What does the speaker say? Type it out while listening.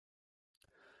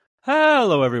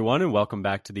Hello, everyone, and welcome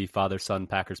back to the Father-Son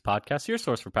Packers podcast, your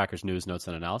source for Packers news, notes,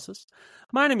 and analysis.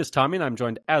 My name is Tommy, and I'm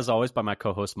joined, as always, by my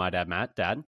co-host, my dad, Matt.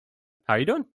 Dad, how are you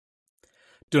doing?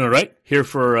 Doing all right. Here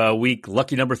for week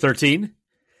lucky number 13.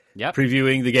 Yep.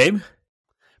 Previewing the game.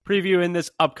 Previewing this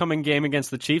upcoming game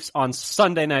against the Chiefs on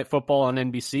Sunday Night Football on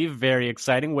NBC. Very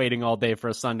exciting. Waiting all day for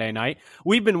a Sunday night.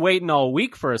 We've been waiting all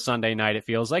week for a Sunday night, it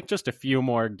feels like. Just a few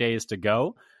more days to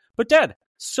go. But, Dad,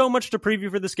 so much to preview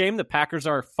for this game. The Packers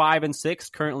are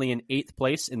 5-6, currently in 8th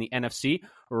place in the NFC,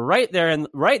 right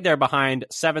there behind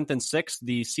 7th and 6th,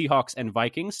 the Seahawks and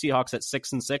Vikings. Seahawks at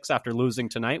 6-6 after losing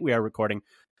tonight. We are recording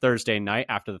Thursday night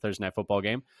after the Thursday Night Football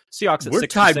game. Seahawks at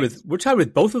 6-6. We're tied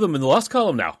with both of them in the loss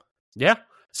column now. Yeah,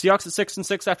 Seahawks at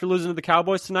 6-6 after losing to the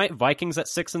Cowboys tonight. Vikings at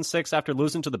 6-6 after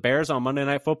losing to the Bears on Monday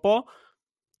Night Football.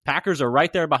 Packers are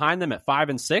right there behind them at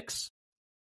 5-6.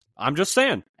 I'm just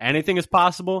saying, anything is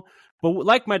possible. But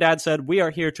like my dad said, we are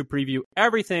here to preview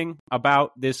everything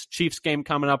about this Chiefs game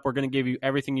coming up. We're going to give you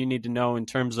everything you need to know in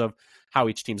terms of how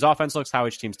each team's offense looks, how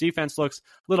each team's defense looks,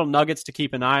 little nuggets to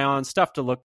keep an eye on, stuff to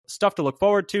look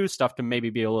forward to, stuff to maybe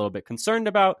be a little bit concerned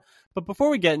about. But before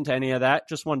we get into any of that,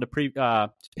 just wanted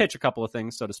to pitch a couple of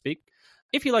things, so to speak.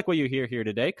 If you like what you hear here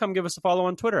today, come give us a follow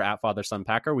on Twitter at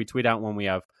FatherSonPacker. We tweet out when we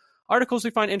have articles we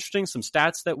find interesting, some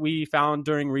stats that we found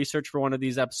during research for one of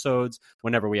these episodes.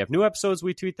 Whenever we have new episodes,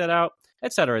 we tweet that out,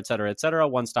 etc., etc., etc.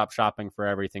 One-stop shopping for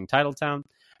everything Titletown.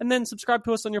 And then subscribe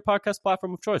to us on your podcast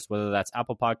platform of choice, whether that's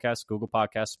Apple Podcasts, Google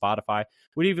Podcasts, Spotify.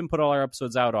 We'd even put all our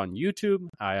episodes out on YouTube,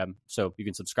 so you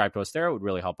can subscribe to us there. It would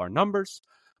really help our numbers.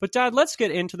 But, Dad, let's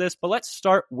get into this, but let's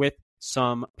start with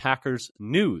some Packers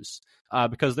news,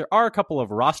 because there are a couple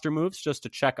of roster moves just to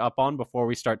check up on before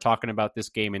we start talking about this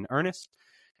game in earnest.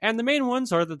 And the main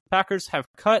ones are that the Packers have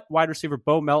cut wide receiver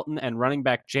Bo Melton and running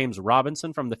back James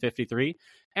Robinson from the 53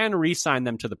 and re-signed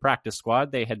them to the practice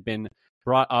squad. They had been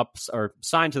brought up, or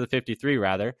signed to the 53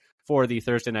 rather, for the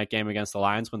Thursday night game against the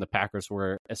Lions when the Packers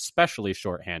were especially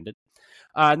shorthanded.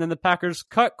 And then the Packers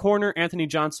cut corner Anthony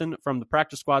Johnson from the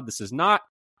practice squad. This is not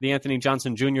the Anthony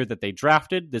Johnson Jr. that they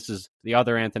drafted. This is the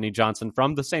other Anthony Johnson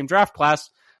from the same draft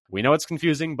class. We know it's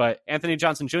confusing, but Anthony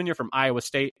Johnson Jr. from Iowa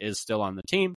State is still on the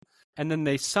team. And then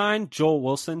they signed Joel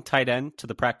Wilson, tight end, to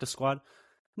the practice squad.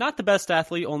 Not the best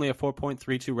athlete, only a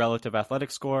 4.32 relative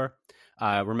athletic score.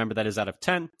 Remember, that is out of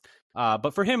 10.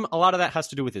 But for him, a lot of that has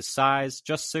to do with his size.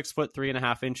 Just 6 foot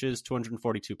 3.5 inches,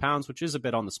 242 pounds, which is a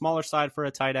bit on the smaller side for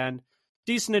a tight end.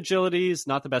 Decent agilities,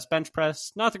 not the best bench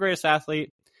press, not the greatest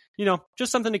athlete.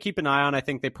 Just something to keep an eye on. I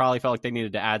think they probably felt like they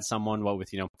needed to add someone, what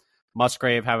with,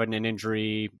 Musgrave having an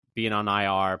injury, being on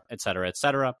IR, et cetera, et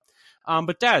cetera.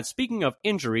 But, Dad, speaking of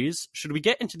injuries, should we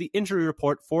get into the injury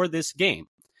report for this game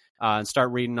and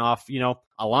start reading off,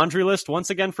 a laundry list once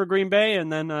again for Green Bay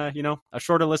and then, a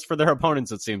shorter list for their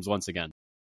opponents, it seems, once again?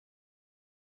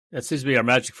 That seems to be our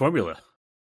magic formula.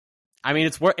 I mean,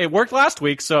 it worked last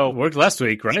week, so... It worked last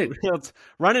week, right? Let's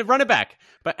run it back.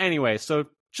 But anyway, so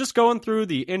just going through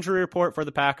the injury report for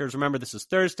the Packers. Remember, this is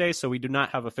Thursday, so we do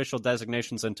not have official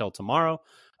designations until tomorrow.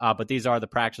 But these are the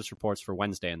practice reports for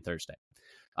Wednesday and Thursday.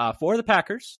 For the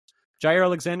Packers, Jair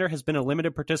Alexander has been a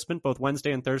limited participant both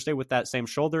Wednesday and Thursday with that same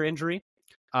shoulder injury.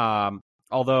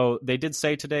 Although they did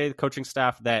say today, the coaching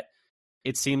staff, that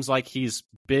it seems like he's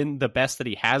been the best that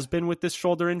he has been with this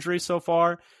shoulder injury so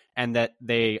far, and that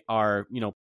they are,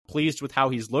 pleased with how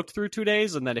he's looked through 2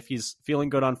 days, and that if he's feeling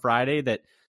good on Friday,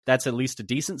 that's at least a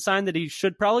decent sign that he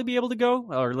should probably be able to go,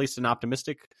 or at least an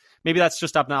optimistic. Maybe that's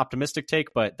just an optimistic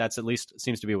take, but that's at least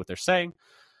seems to be what they're saying.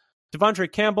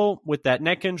 Devondre Campbell, with that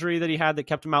neck injury that he had that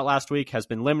kept him out last week, has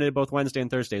been limited both Wednesday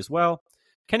and Thursday as well.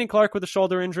 Kenny Clark with a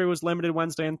shoulder injury was limited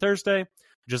Wednesday and Thursday.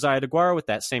 Josiah DeGuara with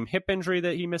that same hip injury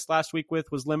that he missed last week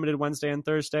was limited Wednesday and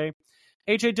Thursday.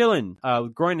 A.J. Dillon,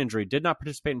 groin injury, did not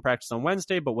participate in practice on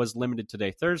Wednesday, but was limited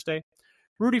today, Thursday.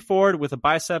 Rudy Ford with a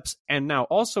biceps and now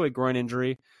also a groin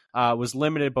injury was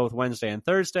limited both Wednesday and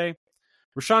Thursday.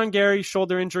 Rashawn Gary,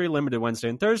 shoulder injury, limited Wednesday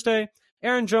and Thursday.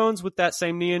 Aaron Jones with that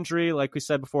same knee injury, like we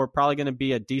said before, probably going to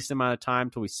be a decent amount of time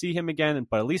till we see him again,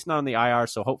 but at least not on the IR,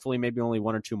 so hopefully maybe only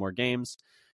 1 or 2 more games.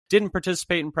 Didn't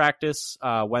participate in practice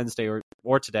Wednesday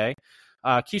or today.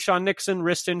 Keyshawn Nixon,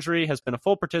 wrist injury, has been a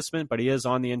full participant, but he is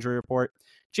on the injury report.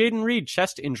 Jaden Reed,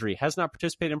 chest injury, has not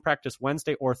participated in practice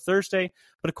Wednesday or Thursday,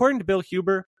 but according to Bill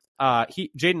Huber,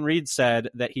 Jaden Reed said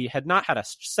that he had not had a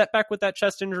setback with that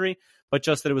chest injury, but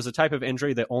just that it was a type of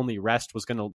injury that only rest was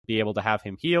going to be able to have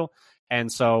him heal. And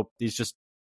so he's just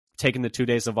taking the 2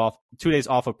 days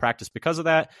off of practice because of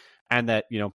that. And that,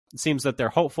 it seems that they're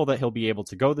hopeful that he'll be able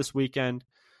to go this weekend.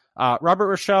 Robert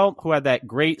Rochelle, who had that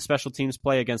great special teams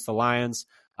play against the Lions,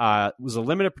 was a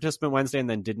limited participant Wednesday and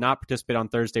then did not participate on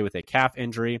Thursday with a calf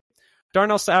injury.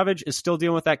 Darnell Savage is still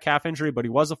dealing with that calf injury, but he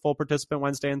was a full participant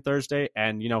Wednesday and Thursday.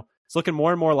 And, it's looking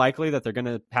more and more likely that they're going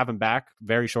to have him back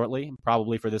very shortly,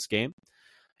 probably for this game.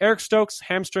 Eric Stokes,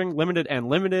 hamstring,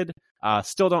 limited.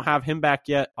 Still don't have him back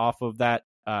yet off of that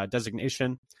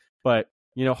designation. But,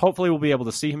 hopefully we'll be able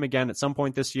to see him again at some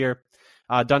point this year.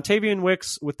 Dontavian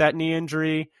Wicks with that knee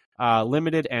injury,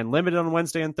 limited on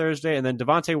Wednesday and Thursday. And then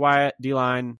Devontae Wyatt,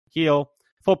 D-line, heel.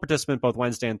 Full participant both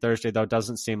Wednesday and Thursday, though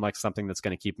doesn't seem like something that's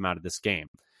going to keep him out of this game.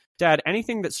 Dad,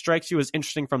 anything that strikes you as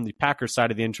interesting from the Packers side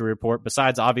of the injury report,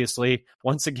 besides, obviously,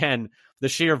 once again, the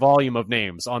sheer volume of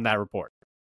names on that report?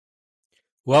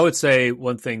 Well, I would say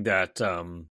one thing that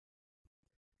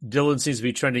Dillon seems to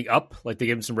be trending up, like they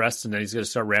gave him some rest, and then he's going to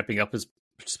start ramping up his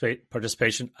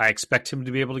participation. I expect him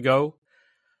to be able to go.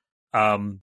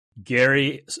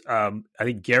 Gary, I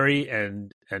think Gary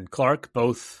and Clark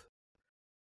both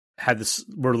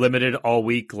were limited all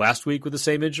week last week with the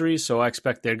same injury, so I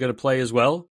expect they're going to play as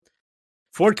well.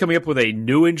 Ford coming up with a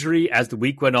new injury as the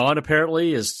week went on,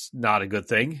 apparently, is not a good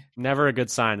thing. Never a good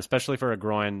sign, especially for a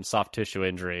groin soft tissue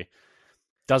injury.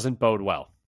 Doesn't bode well.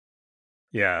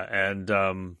 Yeah,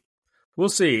 and we'll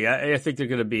see. I think there are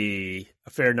going to be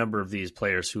a fair number of these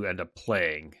players who end up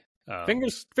playing.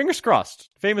 Fingers crossed.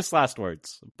 Famous last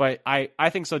words. But I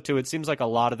think so, too. It seems like a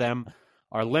lot of them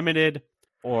are limited,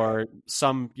 or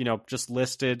some, just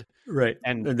listed. Right.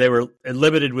 And they were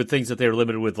limited with things that they were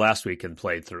limited with last week and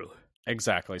played through.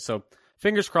 Exactly. So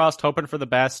fingers crossed, hoping for the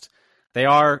best.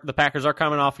 The Packers are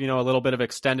coming off, a little bit of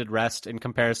extended rest in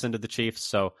comparison to the Chiefs.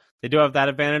 So they do have that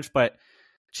advantage, but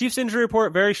Chiefs injury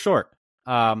report, very short.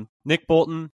 Nick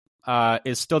Bolton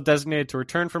is still designated to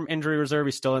return from injury reserve.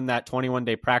 He's still in that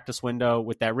 21-day practice window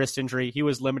with that wrist injury. He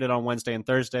was limited on Wednesday and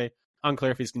Thursday.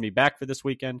 Unclear if he's going to be back for this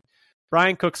weekend.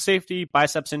 Brian Cook's safety,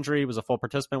 biceps injury, was a full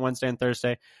participant Wednesday and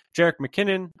Thursday. Jerick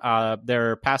McKinnon,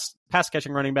 their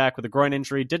pass-catching running back with a groin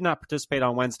injury, did not participate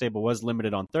on Wednesday but was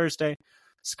limited on Thursday.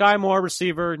 Sky Moore,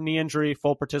 receiver, knee injury,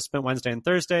 full participant Wednesday and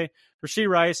Thursday. Rashee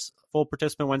Rice, full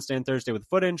participant Wednesday and Thursday with a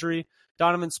foot injury.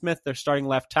 Donovan Smith, their starting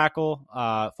left tackle,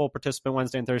 full participant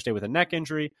Wednesday and Thursday with a neck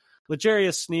injury.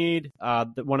 L'Jarius Sneed,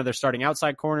 one of their starting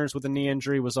outside corners with a knee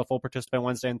injury, was a full participant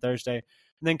Wednesday and Thursday. And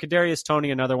then Kadarius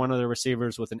Toney, another one of their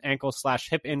receivers with an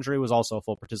ankle/hip injury, was also a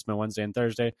full participant Wednesday and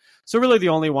Thursday. So really the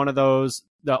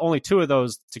only two of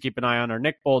those to keep an eye on are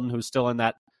Nick Bolton, who's still in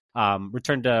that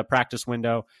return to practice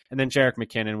window, and then Jerick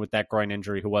McKinnon with that groin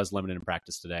injury, who was limited in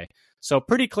practice today. So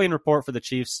pretty clean report for the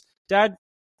Chiefs. Dad,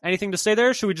 anything to say there?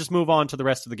 Or should we just move on to the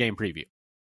rest of the game preview?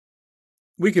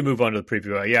 We can move on to the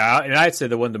preview. Yeah, and I'd say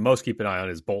the one to most keep an eye on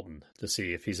is Bolton to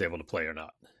see if he's able to play or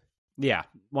not. Yeah,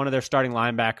 one of their starting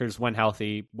linebackers, when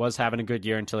healthy, was having a good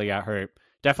year until he got hurt.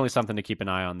 Definitely something to keep an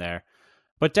eye on there.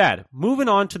 But Dad, moving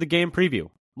on to the game preview.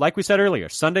 Like we said earlier,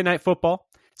 Sunday Night Football.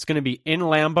 It's going to be in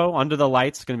Lambeau under the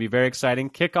lights. It's going to be very exciting.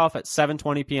 Kickoff at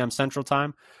 7:20 p.m. Central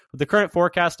Time with the current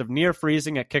forecast of near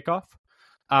freezing at kickoff.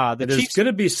 There's going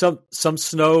to be some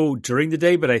snow during the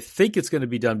day, but I think it's going to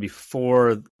be done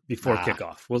before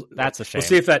kickoff. That's a shame. We'll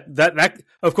see if that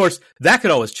of course, that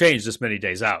could always change this many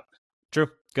days out. True.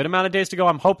 Good amount of days to go.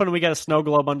 I'm hoping we get a snow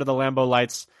globe under the Lambeau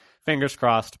lights. Fingers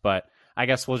crossed, but I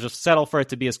guess we'll just settle for it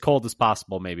to be as cold as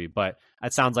possible, maybe. But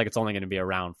it sounds like it's only going to be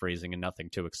around freezing and nothing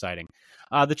too exciting.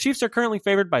 The Chiefs are currently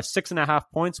favored by 6.5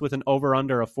 points with an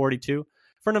over-under of 42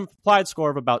 for an implied score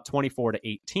of about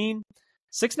 24-18.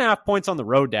 6.5 points on the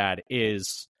road, Dad,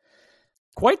 is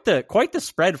quite the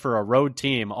spread for a road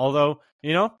team. Although,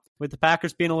 with the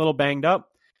Packers being a little banged up,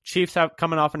 Chiefs have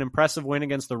coming off an impressive win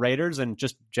against the Raiders and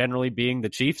just generally being the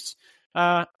Chiefs.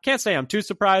 Can't say I'm too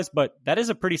surprised, but that is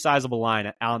a pretty sizable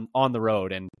line on the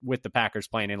road and with the Packers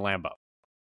playing in Lambeau.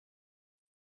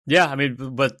 Yeah, I mean,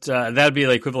 but that would be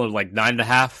the equivalent of like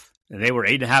 9.5, and they were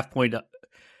 8.5 point. Well,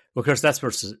 of course, that's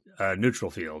versus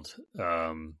neutral field.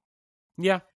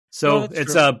 Yeah, so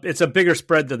it's a bigger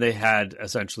spread than they had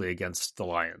essentially against the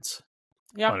Lions.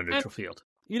 Yeah, on a neutral field.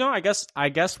 I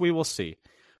guess we will see.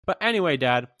 But anyway,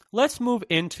 Dad, let's move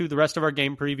into the rest of our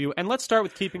game preview, and let's start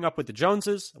with keeping up with the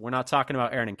Joneses. We're not talking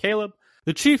about Aaron and Caleb.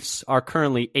 The Chiefs are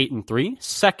currently 8-3,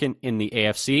 second in the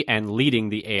AFC and leading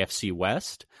the AFC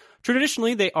West.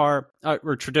 Traditionally, they are,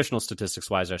 or traditional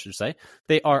statistics-wise, I should say,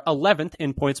 they are 11th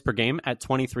in points per game at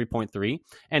 23.3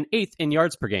 and 8th in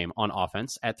yards per game on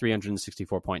offense at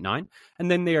 364.9.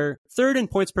 And then they are 3rd in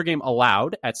points per game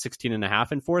allowed at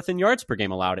 16.5 and 4th in yards per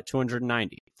game allowed at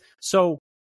 290. So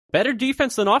better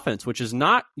defense than offense, which is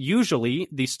not usually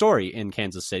the story in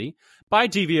Kansas City, by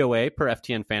DVOA per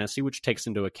FTN Fantasy, which takes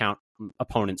into account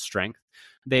opponent's strength.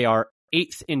 They are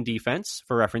 8th in defense.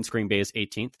 For reference, Green Bay is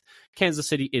 18th. Kansas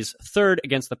City is 3rd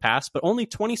against the pass, but only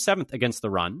 27th against the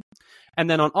run. And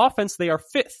then on offense, they are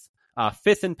 5th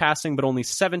fifth in passing, but only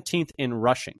 17th in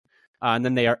rushing. And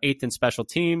then they are 8th in special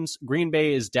teams. Green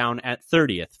Bay is down at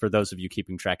 30th for those of you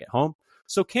keeping track at home.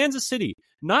 So Kansas City,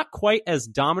 not quite as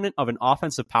dominant of an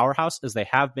offensive powerhouse as they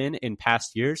have been in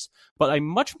past years, but a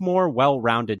much more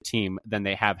well-rounded team than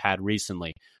they have had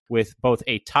recently, with both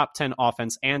a top 10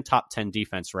 offense and top 10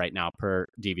 defense right now per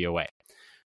DVOA.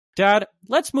 Dad,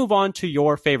 let's move on to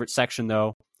your favorite section,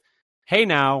 though. Hey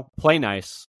Now, Play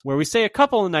Nice, where we say a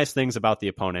couple of nice things about the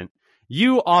opponent.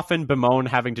 You often bemoan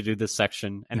having to do this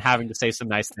section and having to say some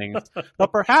nice things.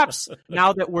 But perhaps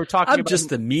now that we're talking I'm just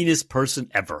the meanest person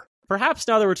ever. Perhaps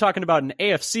now that we're talking about an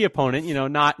AFC opponent,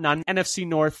 not an NFC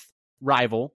North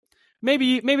rival,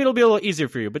 maybe it'll be a little easier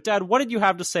for you. But Dad, what did you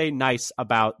have to say nice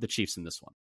about the Chiefs in this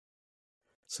one?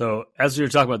 So as we were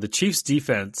talking about, the Chiefs'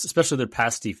 defense, especially their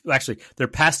pass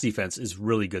defense is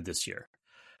really good this year.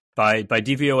 By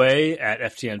DVOA at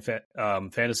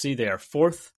FTN Fantasy, they are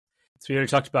fourth. So we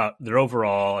already talked about their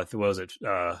overall. I think what was it?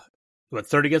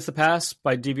 Third against the pass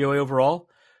by DVOA overall.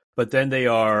 But then they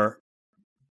are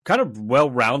kind of well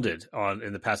rounded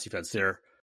in the pass defense. They're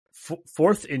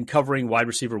fourth in covering wide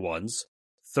receiver ones,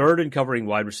 third in covering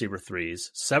wide receiver threes,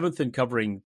 seventh in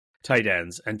covering tight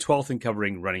ends, and 12th in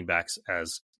covering running backs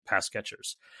as pass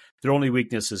catchers. Their only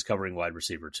weakness is covering wide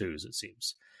receiver twos, it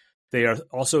seems. They are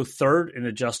also third in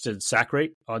adjusted sack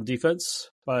rate on defense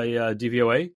by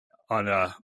DVOA.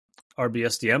 On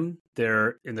RBSDM,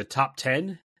 they're in the top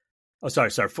 10. Oh,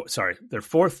 sorry. They're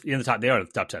fourth in the top. They are in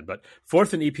the top 10, but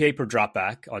fourth in EPA per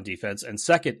dropback on defense and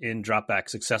second in dropback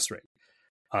success rate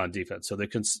on defense. So they're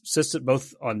consistent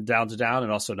both on down to down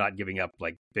and also not giving up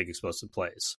like big explosive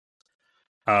plays.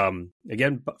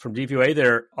 Again, from DVOA,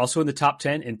 they're also in the top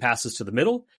 10 in passes to the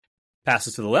middle,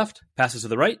 passes to the left, passes to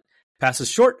the right, passes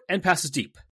short, and passes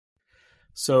deep.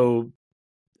 So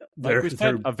they're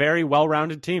a very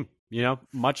well-rounded team,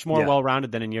 much more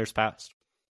well-rounded than in years past.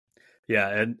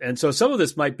 Yeah, and so some of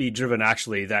this might be driven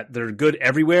actually that they're good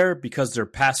everywhere because their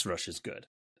pass rush is good.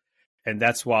 And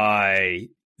that's why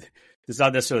it's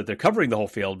not necessarily that they're covering the whole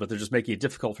field, but they're just making it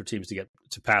difficult for teams to get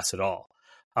to pass at all.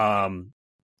 On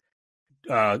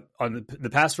the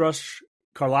pass rush,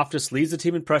 Karlaftis leads the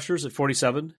team in pressures at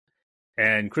 47,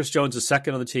 and Chris Jones is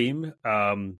second on the team,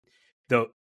 though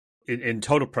in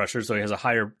total pressures, so he has a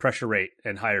higher pressure rate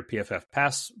and higher PFF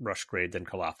pass rush grade than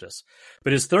Karlaftis.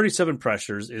 But his 37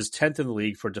 pressures is 10th in the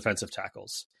league for defensive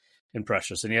tackles in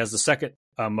pressures, and he has the second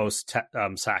most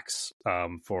sacks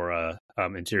for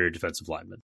interior defensive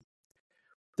linemen.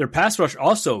 Their pass rush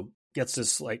also gets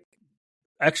this like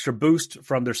extra boost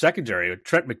from their secondary.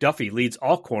 Trent McDuffie leads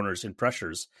all corners in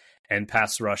pressures and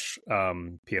pass rush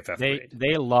PFF grade.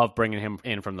 They love bringing him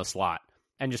in from the slot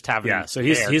and just having so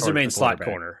he's their main slot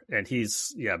corner, and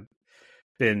he's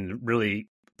been really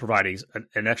providing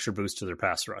an extra boost to their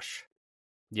pass rush.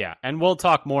 Yeah, and we'll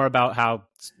talk more about how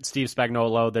Steve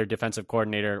Spagnuolo, their defensive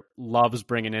coordinator, loves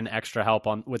bringing in extra help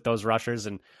with those rushers,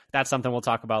 and that's something we'll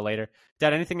talk about later.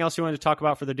 Dad, anything else you wanted to talk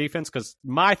about for the defense? Because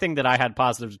my thing that I had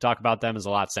positive to talk about them is a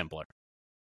lot simpler.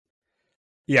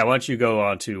 Yeah, why don't you go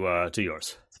on to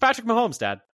yours? It's Patrick Mahomes,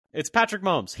 Dad. It's Patrick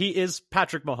Mahomes. He is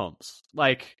Patrick Mahomes.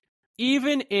 Like,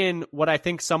 even in what I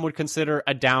think some would consider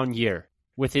a down year,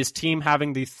 with his team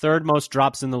having the third most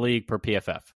drops in the league per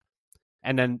PFF,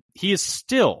 and then he is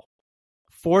still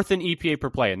fourth in EPA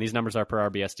per play, and these numbers are per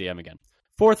RBSDM again.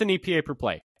 Fourth in EPA per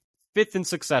play, fifth in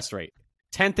success rate,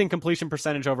 10th in completion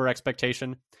percentage over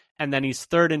expectation, and then he's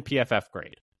third in PFF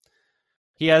grade.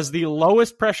 He has the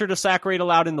lowest pressure to sack rate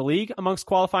allowed in the league amongst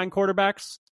qualifying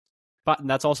quarterbacks, but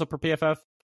that's also per PFF.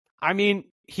 I mean,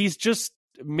 he's just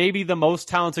maybe the most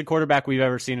talented quarterback we've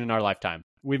ever seen in our lifetime.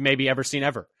 We've maybe ever seen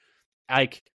ever.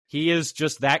 Like, he is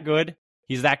just that good.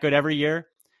 He's that good every year.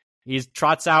 He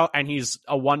trots out, and he's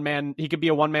a one-man. He could be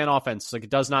a one-man offense. Like,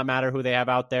 it does not matter who they have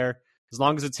out there, as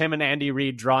long as it's him and Andy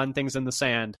Reid drawing things in the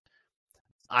sand.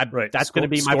 That's going to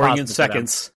be my scoring in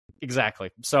seconds.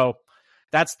 Exactly. So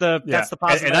that's the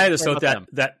positive. And I had to note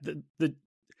that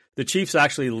the Chiefs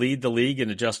actually lead the league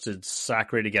in adjusted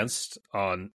sack rate against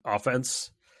on offense,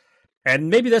 and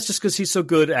maybe that's just because he's so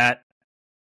good at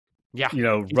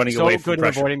running away from pressure. So good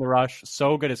at avoiding the rush.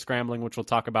 So good at scrambling, which we'll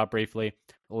talk about briefly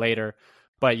later.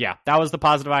 But yeah, that was the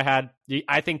positive I had.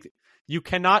 I think you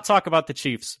cannot talk about the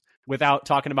Chiefs without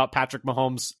talking about Patrick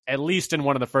Mahomes, at least in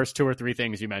one of the first two or three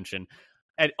things you mentioned.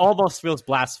 It almost feels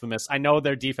blasphemous. I know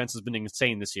their defense has been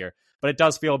insane this year, but it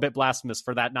does feel a bit blasphemous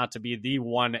for that not to be the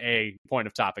 1A point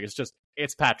of topic.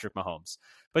 It's Patrick Mahomes.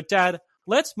 But Dad,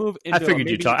 let's move into...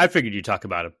 I figured you'd talk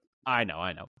about him. I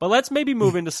know. But let's maybe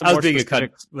move into some more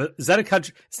specifics. Is that a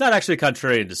country? It's not actually a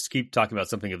contrarian to keep talking about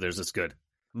something if there's this good.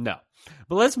 No.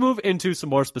 But let's move into some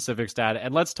more specifics, Dad,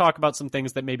 and let's talk about some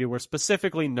things that maybe we're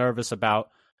specifically nervous about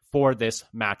for this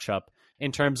matchup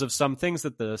in terms of some things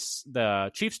that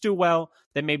the Chiefs do well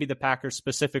that maybe the Packers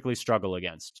specifically struggle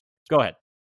against. Go ahead.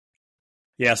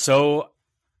 Yeah, so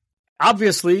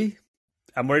obviously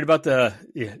I'm worried about the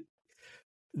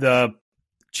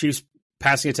Chiefs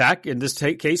passing attack. In this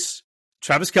case,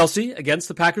 Travis Kelce against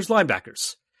the Packers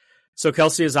linebackers. So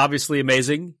Kelce is obviously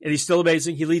amazing, and he's still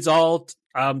amazing. He leads all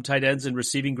tight ends in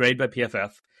receiving grade by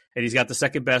PFF, and he's got the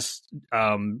second best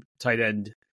tight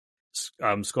end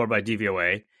score by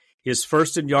DVOA. He is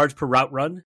first in yards per route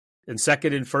run and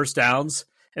second in first downs.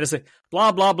 And it's like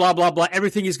blah, blah, blah, blah, blah.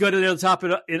 Everything is good at the top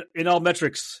in all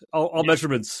metrics, all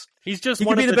measurements. He could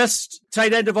be the best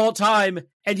tight end of all time,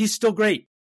 and he's still great.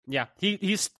 Yeah,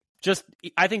 he's just,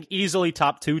 I think, easily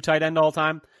top 2 tight end all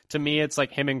time. To me, it's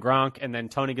like him and Gronk, and then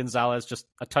Tony Gonzalez, just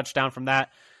a touchdown from that.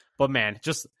 But man,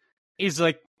 he's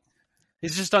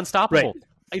just unstoppable. Right.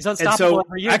 He's unstoppable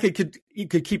every year. You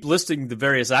could keep listing the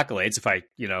various accolades if I,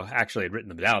 actually had written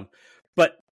them down.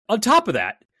 But on top of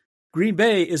that, Green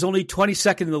Bay is only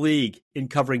 22nd in the league in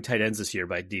covering tight ends this year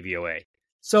by DVOA.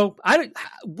 So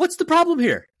what's the problem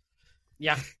here?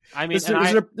 Yeah, I mean,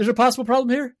 there's a possible problem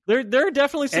here. There are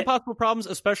definitely some possible problems,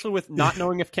 especially with not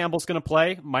knowing if Campbell's going to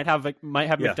play. Might have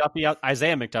McDuffie out,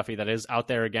 Isaiah McDuffie, that is, out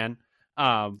there again.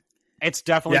 It's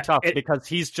definitely tough because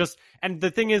he's just, and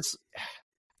the thing is,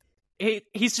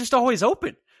 he's just always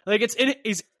open. Like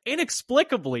he's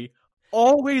inexplicably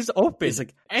always open. It's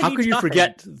like, how can you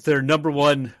forget their number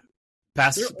one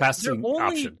passing only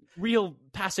option? Real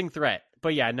passing threat.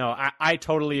 But yeah, no, I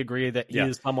totally agree that he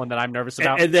is someone that I'm nervous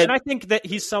about. And I think that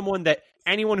he's someone that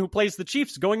anyone who plays the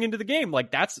Chiefs going into the game,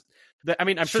 like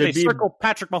I'm sure they circle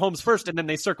Patrick Mahomes first and then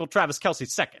they circle Travis Kelce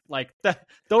second. Like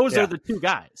those are the two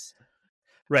guys.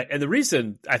 Right. And the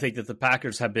reason I think that the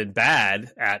Packers have been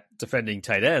bad at defending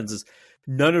tight ends is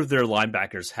none of their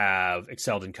linebackers have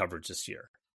excelled in coverage this year.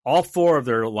 All 4 of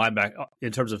their linebackers,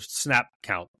 in terms of snap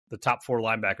count, the top 4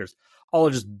 linebackers, all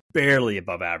are just barely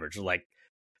above average, like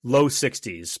low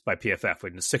 60s by PFF,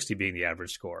 with 60 being the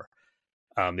average score,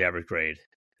 the average grade.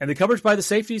 And the coverage by the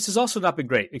safeties has also not been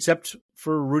great, except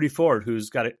for Rudy Ford, who's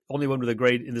got only one with a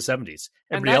grade in the 70s.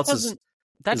 Everybody else is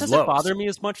That doesn't bother me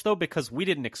as much, though, because we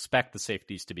didn't expect the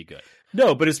safeties to be good.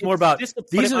 No, but it's more about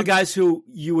these are the guys who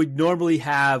you would normally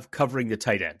have covering the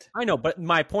tight end. I know, but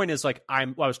my point is, like, I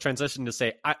was transitioning to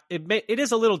say it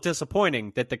is a little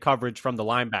disappointing that the coverage from the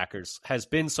linebackers has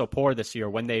been so poor this year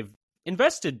when they've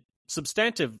invested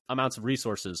substantive amounts of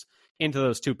resources into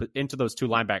those two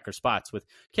linebacker spots with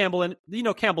Campbell, and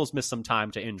Campbell's missed some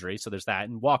time to injury, so there's that,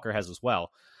 and Walker has as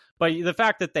well. But the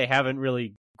fact that they haven't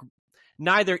really,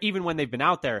 neither, even when they've been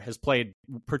out there, has played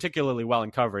particularly well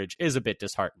in coverage is a bit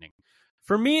disheartening.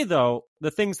 For me, though, the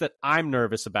things that I'm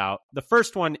nervous about, the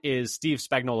first one is Steve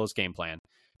Spagnuolo's game plan,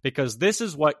 because this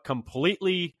is what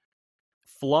completely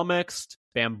flummoxed,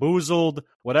 bamboozled,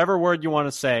 whatever word you want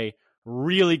to say,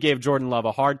 really gave Jordan Love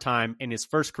a hard time in his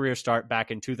first career start back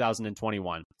in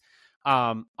 2021.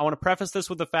 I want to preface this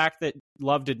with the fact that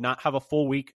Love did not have a full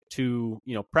week to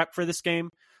prep for this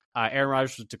game. Aaron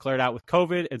Rodgers was declared out with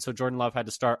COVID, and so Jordan Love had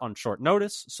to start on short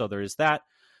notice, so there is that.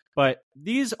 But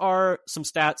these are some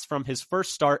stats from his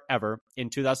first start ever in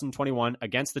 2021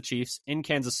 against the Chiefs in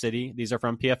Kansas City. These are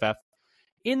from PFF.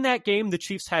 In that game, the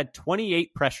Chiefs had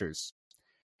 28 pressures,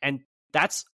 and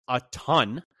that's a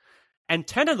ton. And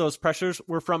 10 of those pressures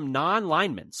were from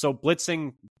non-linemen, so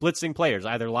blitzing players,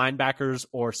 either linebackers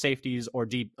or safeties or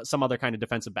some other kind of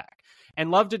defensive back. And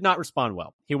Love did not respond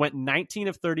well. He went 19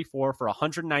 of 34 for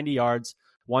 190 yards,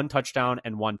 1 touchdown,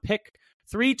 and 1 pick,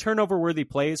 3 turnover-worthy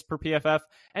plays per PFF.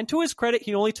 And to his credit,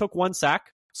 he only took 1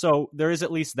 sack, so there is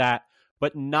at least that,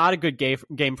 but not a good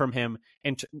game from him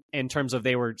in terms of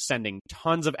they were sending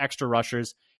tons of extra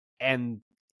rushers, and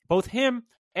both him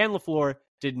and LaFleur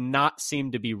did not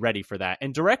seem to be ready for that.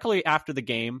 And directly after the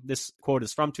game, this quote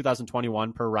is from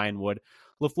 2021 per Ryan Wood,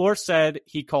 LaFleur said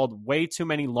he called way too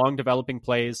many long developing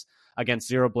plays against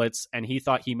zero blitz, and he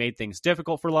thought he made things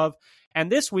difficult for Love.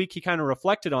 And this week, he kind of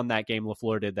reflected on that game,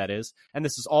 LaFleur did, that is, and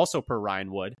this is also per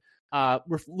Ryan Wood.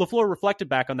 LaFleur reflected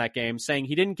back on that game, saying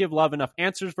he didn't give Love enough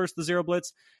answers versus the zero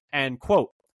blitz, and, quote,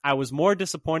 I was more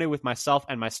disappointed with myself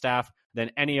and my staff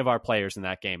than any of our players in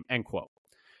that game, end quote.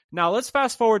 Now, let's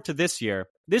fast forward to this year.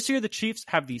 This year, the Chiefs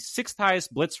have the 6th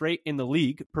highest blitz rate in the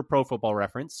league per Pro Football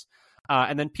Reference.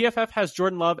 And then PFF has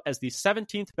Jordan Love as the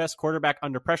 17th best quarterback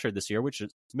under pressure this year, which is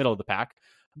middle of the pack.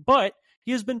 But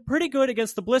he has been pretty good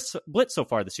against the blitz so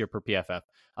far this year per PFF.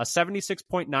 A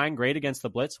 76.9 grade against the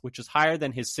blitz, which is higher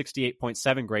than his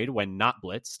 68.7 grade when not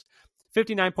blitzed.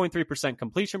 59.3%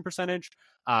 completion percentage,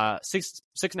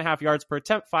 6.5 yards per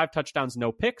attempt, 5 touchdowns,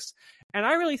 no picks. And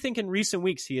I really think in recent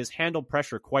weeks he has handled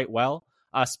pressure quite well.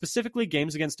 Specifically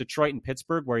games against Detroit and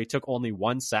Pittsburgh, where he took only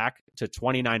 1 sack to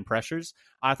 29 pressures.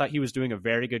 I thought he was doing a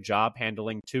very good job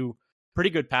handling 2 pretty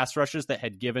good pass rushes that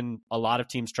had given a lot of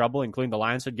teams trouble, including the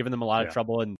Lions had given them a lot of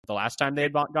trouble in the last time they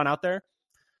had gone out there.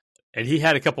 And he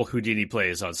had a couple Houdini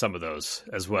plays on some of those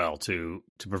as well to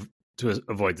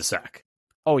avoid the sack.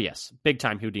 Oh, yes. Big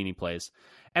time Houdini plays.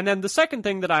 And then the second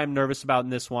thing that I'm nervous about in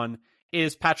this one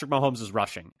is Patrick Mahomes'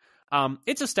 rushing.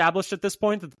 It's established at this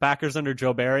point that the Packers under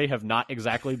Joe Barry have not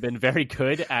exactly been very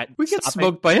good at We get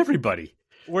smoked by everybody.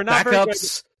 We're not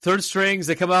backups, third strings,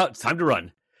 they come out, it's time to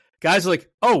run. Guys are like,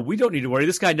 oh, we don't need to worry.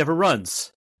 This guy never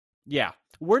runs. Yeah.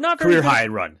 We're not very career high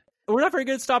in run. We're not very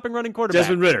good at stopping running quarterbacks.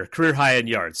 Desmond Ridder, career high in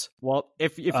yards. Well,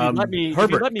 if you let me, Herbert,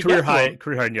 if you let me career get high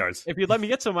in yards. If you let me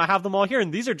get to them, I have them all here,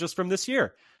 and these are just from this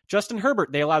year. Justin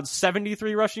Herbert, they allowed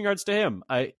 73 rushing yards to him.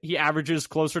 He averages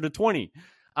closer to 20.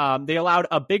 They allowed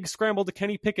a big scramble to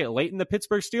Kenny Pickett late in the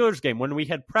Pittsburgh Steelers game when we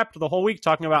had prepped the whole week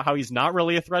talking about how he's not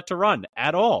really a threat to run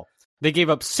at all. They gave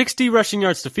up 60 rushing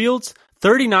yards to Fields,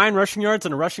 39 rushing yards,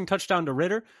 and a rushing touchdown to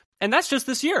Ridder. And that's just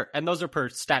this year. And those are per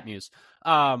StatMuse.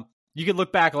 You can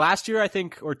look back last year, I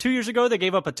think, or 2 years ago, they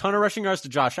gave up a ton of rushing yards to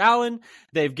Josh Allen.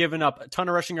 They've given up a ton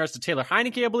of rushing yards to Taylor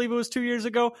Heineke, I believe it was 2 years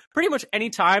ago. Pretty much any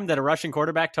time that a rushing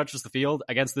quarterback touches the field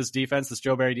against this defense, this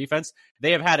Joe Barry defense,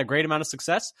 they have had a great amount of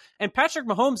success. And Patrick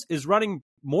Mahomes is running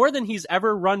more than he's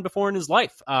ever run before in his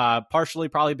life, partially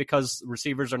probably because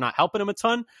receivers are not helping him a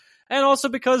ton. And also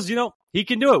because, he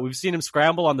can do it. We've seen him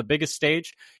scramble on the biggest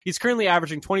stage. He's currently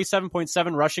averaging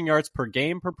 27.7 rushing yards per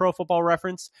game per Pro Football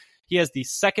Reference. He has the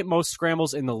second most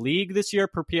scrambles in the league this year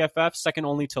per PFF, second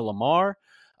only to Lamar.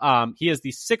 He has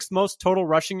the 6th most total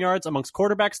rushing yards amongst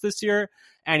quarterbacks this year,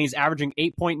 and he's averaging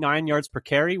 8.9 yards per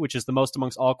carry, which is the most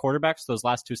amongst all quarterbacks. Those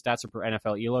last 2 stats are per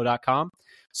NFLELO.com.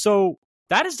 So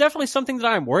that is definitely something that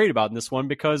I'm worried about in this one,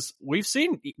 because we've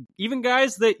seen even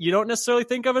guys that you don't necessarily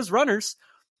think of as runners,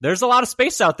 there's a lot of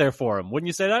space out there for him. Wouldn't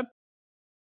you say that?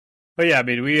 But yeah, I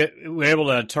mean, we were able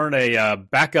to turn a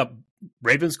backup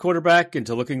Ravens quarterback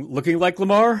into looking like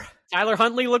Lamar. Tyler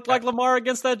Huntley looked like Lamar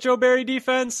against that Joe Barry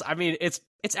defense. I mean, it's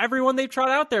everyone they've tried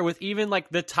out there with even like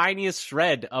the tiniest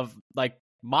shred of like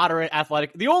moderate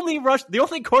athletic. The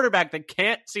only quarterback that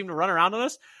can't seem to run around on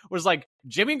us was like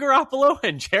Jimmy Garoppolo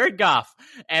and Jared Goff.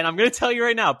 And I'm going to tell you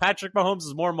right now, Patrick Mahomes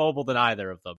is more mobile than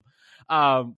either of them.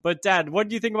 But Dad, what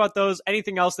do you think about those?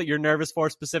 Anything else that you're nervous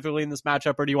for specifically in this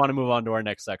matchup, or do you want to move on to our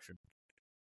next section?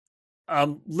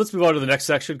 Let's move on to the next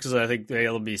section, because I think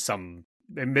there'll be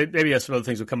maybe some other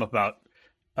things will come up about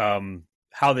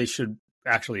how they should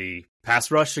actually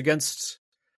pass rush against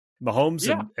Mahomes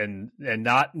and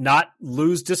not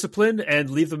lose discipline and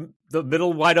leave the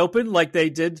middle wide open like they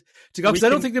did to Goff. I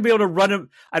don't think they'll be able to run him.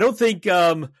 I don't think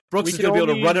Brooks is going to be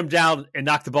able to run him down and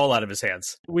knock the ball out of his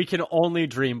hands. We can only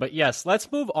dream. But yes,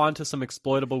 let's move on to some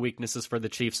exploitable weaknesses for the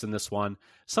Chiefs in this one.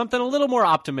 Something a little more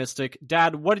optimistic.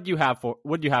 Dad, what did you have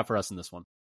for us in this one?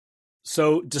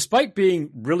 So, despite being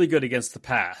really good against the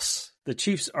pass, the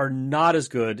Chiefs are not as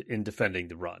good in defending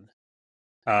the run.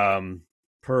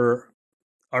 Per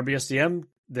RBSDM,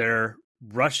 their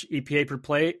rush EPA per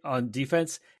play on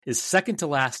defense is second to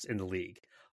last in the league.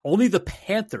 Only the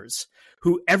Panthers,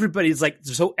 who everybody's like,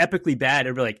 they're so epically bad,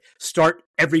 everybody like start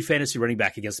every fantasy running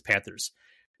back against the Panthers.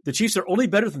 The Chiefs are only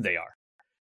better than they are.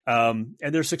 And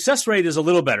their success rate is a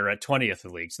little better at 20th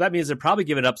in the league. So that means they're probably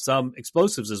giving up some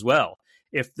explosives as well.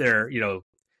 If they're,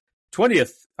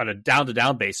 20th on a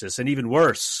down-to-down basis, and even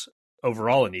worse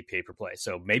overall in EPA per play.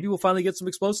 So maybe we'll finally get some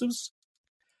explosives.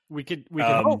 We could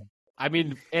hope. I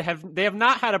mean, they have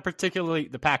not had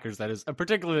the Packers, that is, a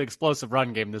particularly explosive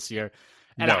run game this year.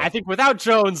 And no. I think without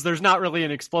Jones, there's not really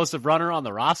an explosive runner on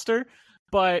the roster.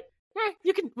 But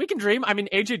we can dream. I mean,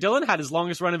 A.J. Dillon had his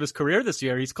longest run of his career this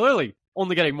year. He's clearly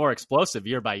only getting more explosive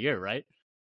year by year, right?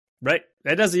 Right.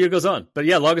 And as the year goes on. But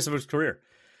yeah, longest of his career.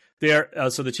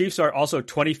 So the Chiefs are also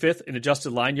 25th in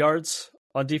adjusted line yards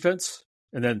on defense,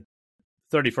 and then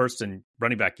 31st in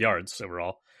running back yards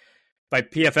overall. By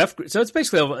PFF, so it's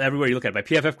basically everywhere you look at it. By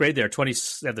PFF grade, they have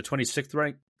the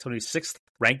 26th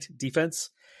ranked defense,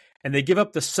 and they give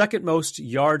up the second most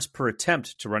yards per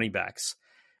attempt to running backs.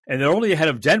 And they're only ahead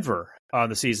of Denver on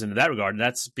the season in that regard, and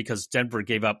that's because Denver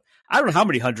gave up, I don't know how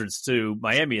many hundreds to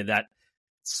Miami in that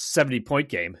 70-point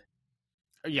game.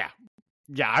 Yeah,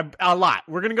 a lot.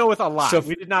 We're going to go with a lot. So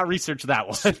we did not research that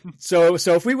one. So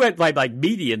if we went by like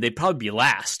median, they'd probably be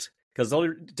last, because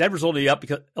Denver's only up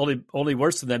because only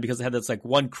worse than them because they had this like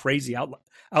one crazy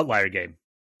outlier game.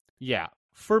 Yeah.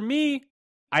 For me,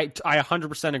 I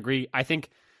 100% agree. I think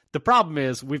The problem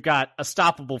is we've got a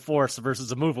stoppable force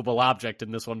versus a movable object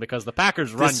in this one because the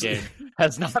Packers' run game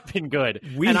has not been good.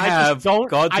 I was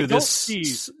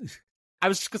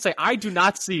just going to say, I do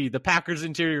not see the Packers'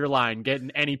 interior line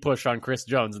getting any push on Chris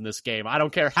Jones in this game. I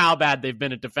don't care how bad they've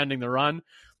been at defending the run.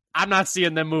 I'm not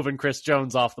seeing them moving Chris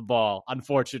Jones off the ball,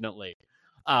 unfortunately.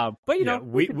 But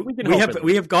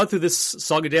we have gone through this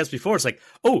song and dance before. It's like,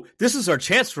 oh, this is our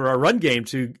chance for our run game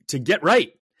to get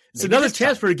right. It's another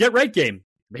chance for a get right game.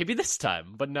 Maybe this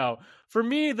time, but no. For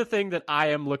me, the thing that I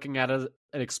am looking at as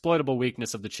an exploitable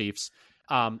weakness of the Chiefs,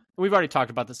 we've already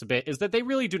talked about this a bit, is that they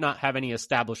really do not have any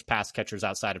established pass catchers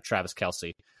outside of Travis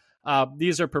Kelce.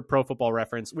 These are per Pro Football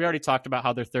Reference. We already talked about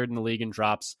how they're third in the league in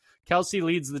drops. Kelce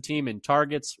leads the team in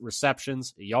targets,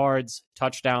 receptions, yards,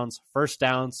 touchdowns, first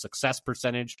downs, success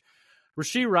percentage.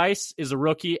 Rashee Rice is a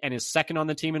rookie and is second on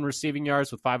the team in receiving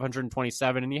yards with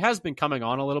 527, and he has been coming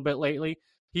on a little bit lately.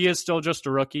 He is still just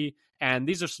a rookie, and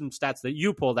these are some stats that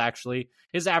you pulled, actually.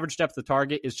 His average depth of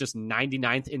target is just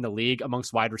 99th in the league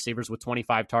amongst wide receivers with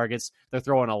 25 targets. They're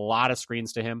throwing a lot of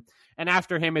screens to him. And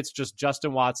after him, it's just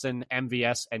Justin Watson,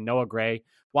 MVS, and Noah Gray.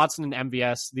 Watson and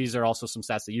MVS, these are also some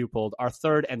stats that you pulled, are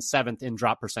third and seventh in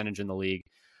drop percentage in the league.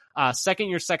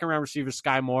 Second-year, second-round receiver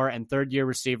Sky Moore and third-year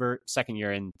receiver, second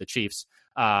year in the Chiefs,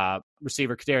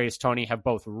 receiver Kadarius Toney have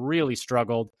both really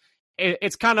struggled.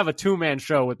 It's kind of a two-man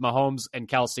show with Mahomes and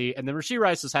Kelce, and then Rashee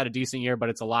Rice has had a decent year, but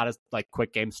it's a lot of like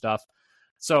quick game stuff.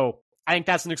 So I think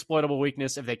that's an exploitable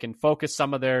weakness. If they can focus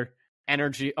some of their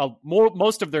energy,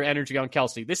 most of their energy on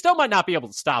Kelce, they still might not be able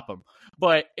to stop him.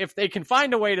 But if they can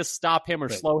find a way to stop him or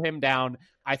slow him down,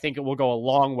 I think it will go a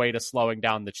long way to slowing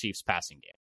down the Chiefs' passing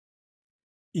game.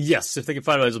 Yes, if they can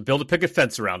find a way to build a picket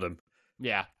fence around him.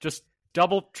 Yeah, just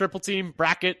double, triple team,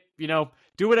 bracket,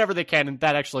 do whatever they can, and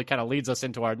that actually kind of leads us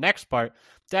into our next part.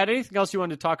 Dad, anything else you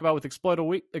wanted to talk about with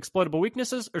exploitable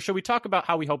weaknesses, or should we talk about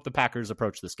how we hope the Packers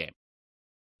approach this game?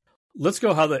 Let's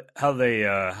go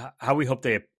how we hope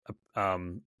they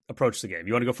approach the game.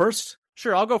 You want to go first?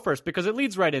 Sure, I'll go first because it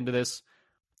leads right into this.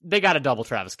 They got to double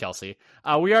Travis Kelce.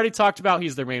 We already talked about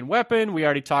he's their main weapon. We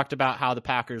already talked about how the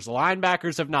Packers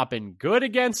linebackers have not been good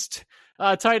against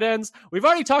tight ends. We've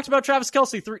already talked about Travis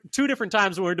Kelce two different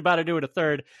times. We're about to do it a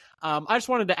third. I just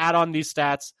wanted to add on these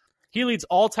stats. He leads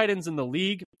all tight ends in the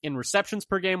league in receptions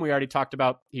per game. We already talked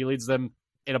about he leads them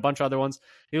in a bunch of other ones.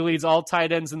 He leads all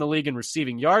tight ends in the league in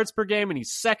receiving yards per game, and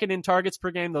he's second in targets per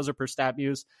game. Those are per stat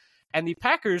views. And the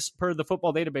Packers, per the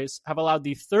football database, have allowed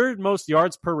the third most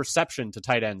yards per reception to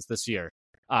tight ends this year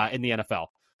in the NFL.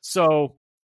 So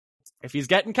if he's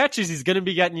getting catches, he's going to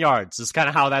be getting yards. Is kind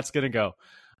of how that's going to go.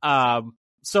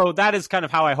 So that is kind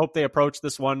of how I hope they approach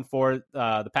this one for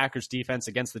the Packers defense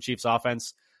against the Chiefs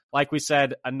offense. Like we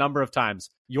said a number of times,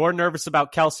 you're nervous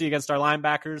about Kelce against our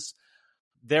linebackers.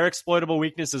 Their exploitable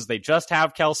weakness is they just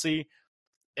have Kelce.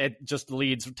 It just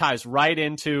ties right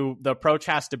into the approach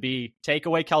has to be take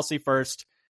away Kelce first,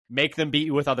 make them beat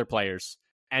you with other players,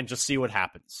 and just see what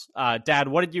happens. Dad,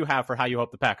 what did you have for how you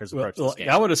hope the Packers approach this game?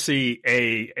 I want to see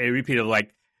a repeat of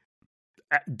like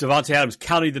Davante Adams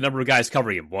counting the number of guys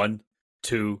covering him. 1,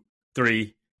 2,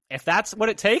 3. If that's what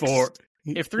it takes, 4.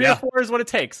 If 3 or 4 is what it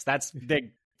takes, that's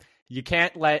big. You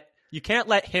can't let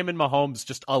him and Mahomes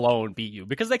just alone beat you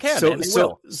because they can.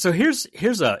 So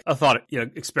here's a thought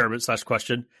experiment /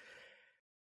 question.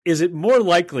 Is it more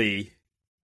likely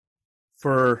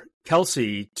for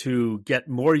Kelce to get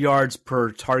more yards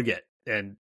per target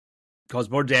and cause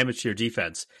more damage to your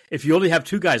defense if you only have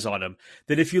 2 guys on him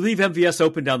than if you leave MVS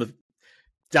open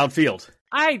downfield?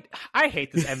 I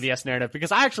hate this MVS narrative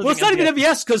because I actually it's not even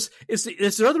MVS because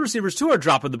it's the other receivers too are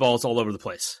dropping the balls all over the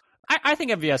place. I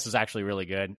think MVS is actually really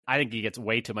good. I think he gets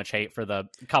way too much hate for the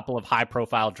couple of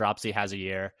high-profile drops he has a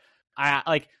year.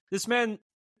 This man.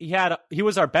 He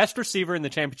was our best receiver in the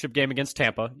championship game against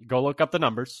Tampa. Go look up the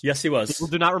numbers. Yes, he was. People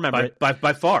do not remember it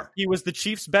by far. He was the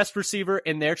Chiefs' best receiver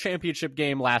in their championship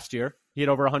game last year. He had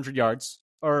over 100 yards,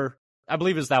 or I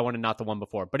believe it was that one and not the one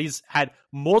before. But he's had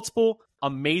multiple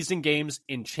amazing games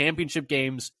in championship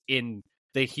games in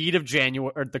the heat of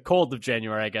January, or the cold of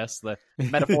January, I guess, the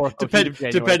metaphorical heat of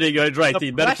January. Depending, right,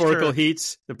 the metaphorical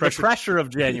heats, the pressure of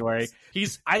January.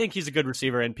 I think he's a good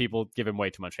receiver, and people give him way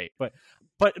too much hate. But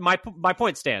my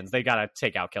point stands. They gotta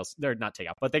take out Kelce. They're not take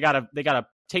out, but they gotta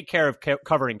take care of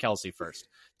covering Kelce first.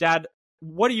 Dad,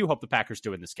 what do you hope the Packers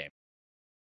do in this game?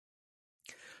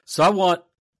 So I want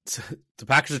the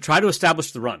Packers to try to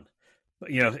establish the run.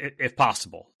 If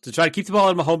possible, to try to keep the ball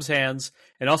in Mahomes' hands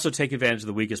and also take advantage of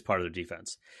the weakest part of their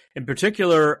defense. In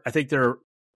particular, I think there are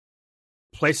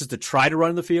places to try to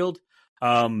run in the field.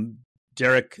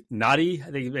 Derek Nottie, I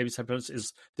think maybe sometimes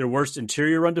is their worst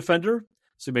interior run defender.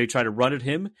 so maybe try to run at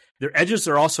him. Their edges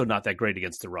are also not that great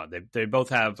against the run. They both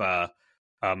have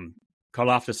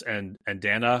Karlaftis and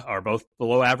Dana are both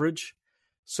below average.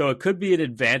 So it could be an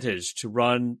advantage to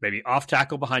run maybe off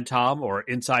tackle behind Tom or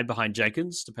inside behind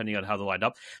Jenkins, depending on how they line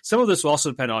up. Some of this will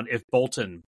also depend on if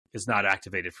Bolton is not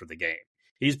activated for the game.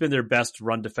 He's been their best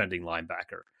run defending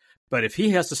linebacker. But if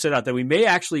he has to sit out, then we may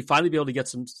actually finally be able to get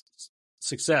some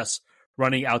success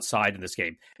running outside in this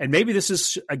game. And maybe this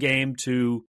is a game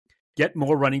to get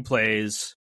more running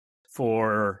plays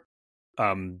for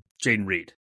Jaden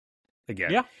Reed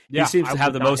again. Yeah. He seems to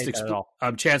have the most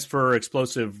chance for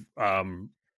explosive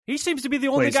he seems to be the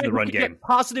only guy who can get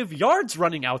positive yards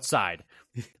running outside.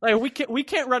 Like we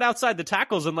can't run outside the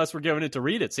tackles unless we're giving it to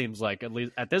Reed, it seems like, at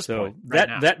least at this point.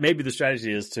 That may be the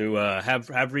strategy, is to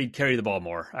have Reed carry the ball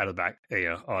more out of the back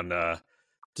on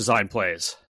design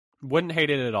plays. Wouldn't hate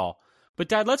it at all. But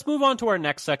Dad, let's move on to our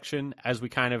next section as we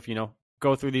kind of,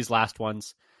 go through these last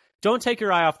ones. Don't take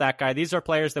your eye off that guy. These are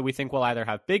players that we think will either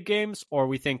have big games or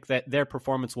we think that their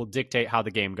performance will dictate how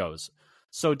the game goes.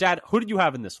 So Dad, who did you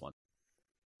have in this one?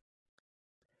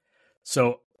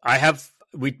 So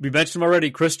we mentioned him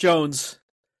already, Chris Jones.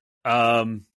 How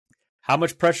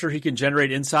much pressure he can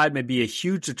generate inside may be a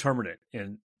huge determinant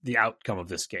in the outcome of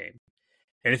this game.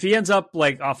 And if he ends up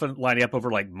often lining up over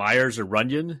Myers or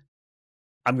Runyon,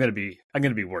 I'm gonna be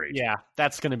worried. Yeah,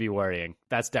 that's gonna be worrying.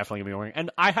 That's definitely gonna be worrying.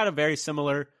 And I had a very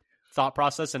similar thought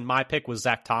process, and my pick was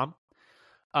Zach Tom.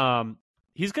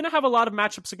 He's gonna have a lot of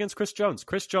matchups against Chris Jones.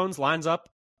 Chris Jones lines up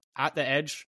at the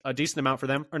edge a decent amount for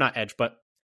them, or not edge, but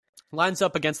lines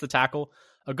up against the tackle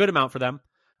a good amount for them.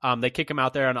 They kick him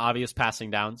out there on obvious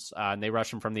passing downs, and they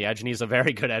rush him from the edge, and he's a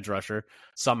very good edge rusher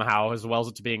somehow, as well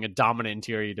as to being a dominant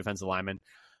interior defensive lineman.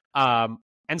 And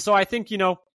so I think,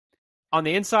 on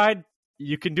the inside,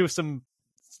 you can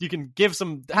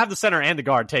have the center and the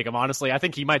guard take him, honestly. I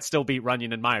think he might still beat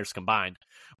Runyon and Myers combined,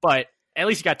 but at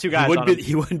least you got two guys on him.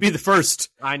 He wouldn't be the first.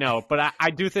 I know, but I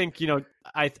do think,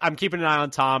 I'm keeping an eye on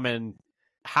Tom and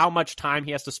how much time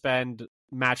he has to spend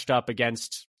matched up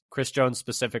against Chris Jones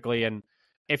specifically, and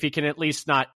if he can at least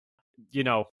not,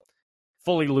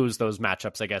 fully lose those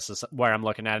matchups, I guess is where I'm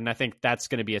looking at. And I think that's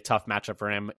going to be a tough matchup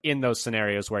for him in those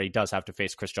scenarios where he does have to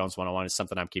face Chris Jones one-on-one, is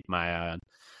something I'm keeping my eye on.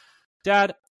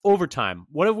 Dad, overtime.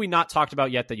 What have we not talked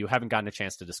about yet that you haven't gotten a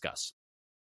chance to discuss?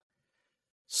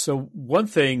 So one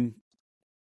thing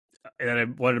that I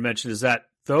wanted to mention is that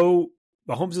though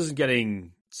Mahomes isn't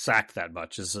getting sacked that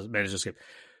much as a manager's game,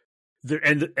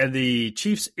 and the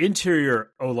Chiefs'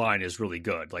 interior O-line is really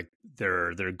good.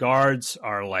 Their guards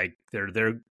are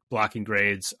their blocking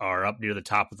grades are up near the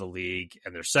top of the league,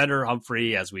 and their center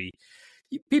Humphrey,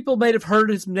 people might have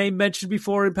heard his name mentioned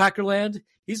before in Packerland.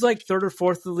 He's third or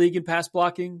fourth in the league in pass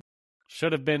blocking.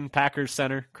 Should have been Packers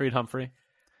center Creed Humphrey.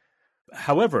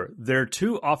 However, their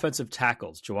two offensive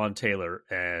tackles, Jawan Taylor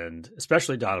and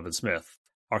especially Donovan Smith,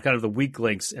 are kind of the weak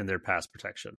links in their pass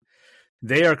protection.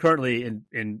 They are currently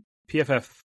in PFF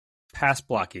pass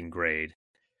blocking grade,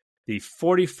 the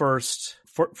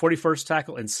 41st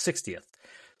tackle and 60th.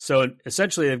 So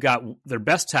essentially they've got their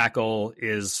best tackle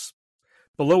is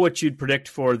below what you'd predict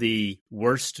for the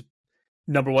worst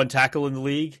number one tackle in the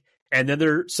league. And then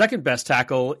their second best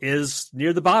tackle is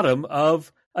near the bottom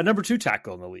of a number two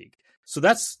tackle in the league. So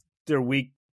that's their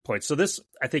weak point. So this,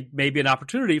 I think, may be an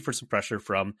opportunity for some pressure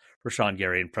from Rashawn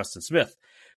Gary and Preston Smith.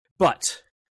 But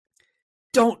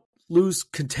don't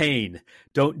contain.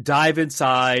 Don't dive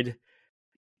inside.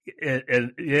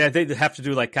 And I think they have to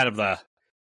do kind of the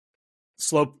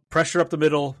slow pressure up the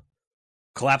middle,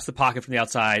 collapse the pocket from the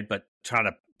outside, but try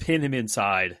to pin him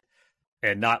inside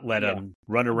and not let him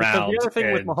run around the other thing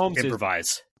and with Mahomes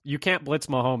improvise. You can't blitz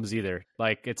Mahomes either.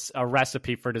 It's a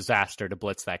recipe for disaster to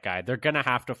blitz that guy. They're going to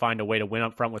have to find a way to win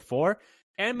up front with 4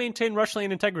 and maintain rush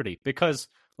lane integrity because,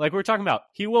 like we were talking about,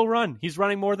 he will run. He's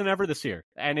running more than ever this year,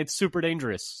 and it's super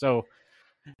dangerous. So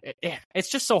it's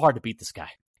just so hard to beat this guy.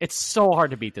 It's so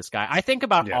hard to beat this guy. I think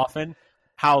about often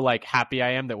how happy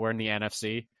I am that we're in the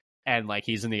NFC and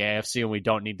he's in the AFC and we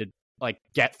don't need to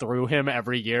get through him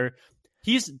every year.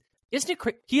 Isn't it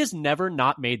crazy? He has never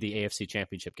not made the AFC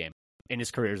Championship game in his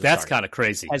career. That's kind of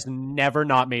crazy. Has never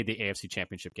not made the AFC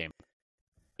Championship game.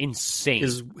 Insane.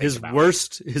 His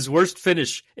worst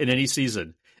finish in any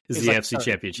season is the AFC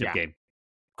Championship game.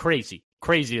 Crazy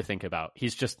to think about.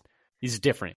 He's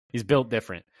different. He's built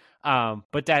different.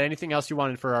 But Dad, anything else you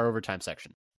wanted for our overtime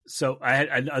section? So I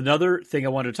had another thing I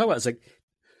wanted to talk about. Is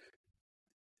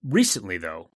recently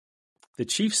though, the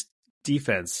Chiefs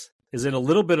defense is in a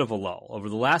little bit of a lull. Over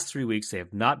the last 3 weeks, they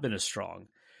have not been as strong.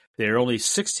 They're only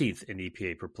 16th in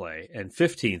EPA per play and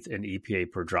 15th in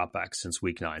EPA per dropback since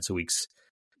week 9. So weeks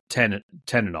 10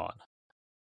 and on.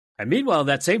 And meanwhile, at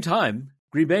that same time,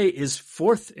 Green Bay is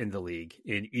 4th in the league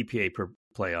in EPA per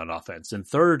play on offense and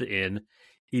 3rd in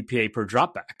EPA per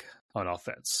dropback on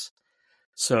offense.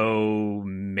 So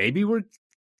maybe we're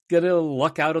going to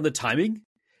luck out on the timing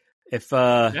if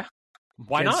Why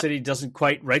Kansas not? City doesn't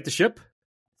quite right the ship.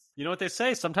 You know what they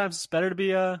say? Sometimes it's better to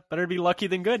be lucky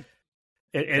than good.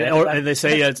 And they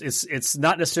say it's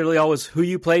not necessarily always who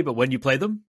you play, but when you play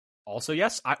them. Also,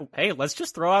 yes. Hey, let's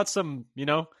just throw out some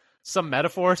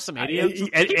metaphors, some idioms.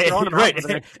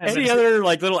 Right. Any other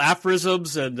like little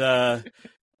aphorisms and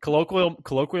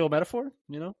colloquial metaphor?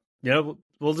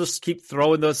 We'll just keep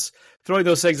throwing those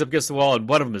things up against the wall, and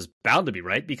one of them is bound to be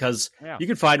right because you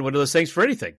can find one of those things for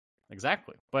anything.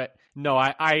 Exactly. But no,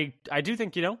 I do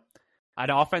think, an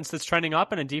offense that's trending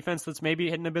up and a defense that's maybe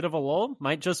hitting a bit of a lull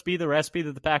might just be the recipe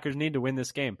that the Packers need to win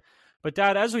this game. But,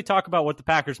 Dad, as we talk about what the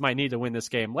Packers might need to win this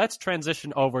game, let's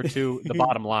transition over to the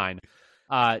bottom line.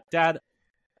 Dad,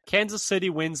 Kansas City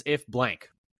wins if blank.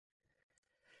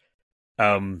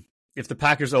 If the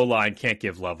Packers O-line can't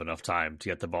give Love enough time to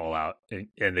get the ball out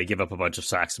and they give up a bunch of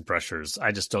sacks and pressures,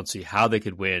 I just don't see how they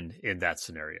could win in that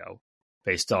scenario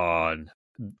based on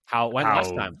how it went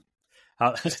last time.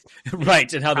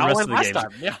 Right, and how the rest of the game.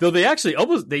 Yeah. Though they actually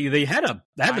almost they had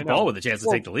the ball with a chance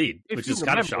to take the lead, which is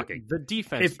kind of shocking. The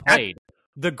defense played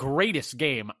the greatest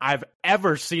game I've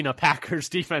ever seen a Packers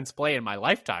defense play in my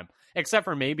lifetime, except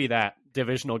for maybe that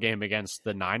divisional game against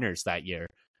the Niners that year,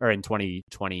 or in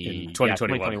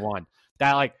 2021.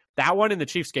 That one and the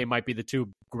Chiefs game might be the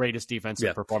two greatest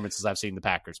defensive performances I've seen the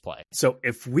Packers play. So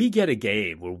if we get a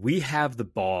game where we have the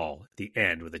ball at the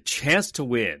end with a chance to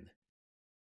win,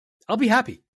 I'll be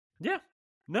happy. Yeah.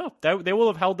 No, they will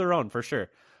have held their own for sure.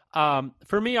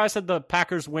 For me, I said the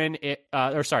Packers win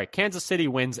Kansas City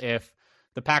wins if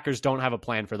the Packers don't have a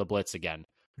plan for the blitz again,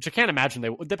 which I can't imagine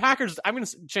the Packers. I'm going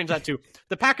to change that to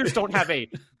the Packers don't have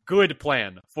a good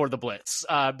plan for the blitz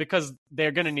because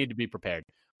they're going to need to be prepared.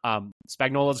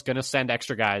 Spagnuolo's going to send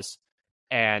extra guys,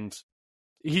 and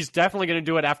he's definitely going to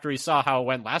do it after he saw how it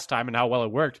went last time and how well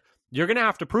it worked. You're going to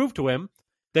have to prove to him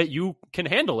that you can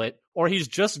handle it, or he's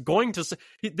just going to.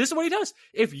 This is what he does.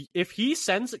 If he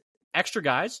sends extra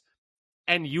guys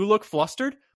and you look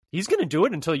flustered, he's going to do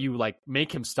it until you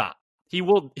make him stop.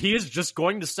 He is just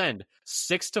going to send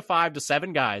 6 to 5 to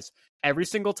 7 guys every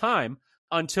single time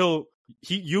until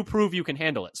you prove you can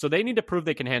handle it. So they need to prove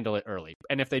they can handle it early.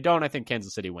 And if they don't, I think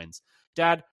Kansas City wins.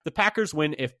 Dad, the Packers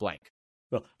win if blank.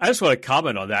 Well, I just want to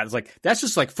comment on that. It's that's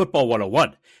just like football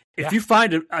 101. If you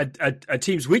find a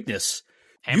team's weakness,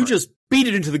 you just beat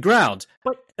it into the ground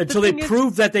until they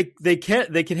prove that they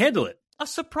can handle it. A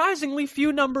surprisingly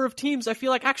few number of teams, I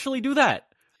feel like, actually do that.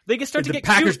 They start to get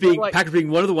Packers cute. Packers being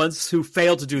one of the ones who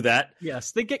failed to do that.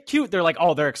 Yes, they get cute. They're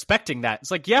they're expecting that.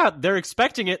 It's they're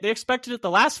expecting it. They expected it the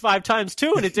last 5 times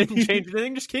too, and it didn't change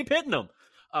anything. Just keep hitting them.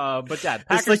 But Dad,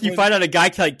 Packers, it's like you find out a guy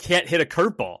can't hit a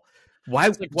curveball.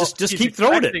 Why? Just keep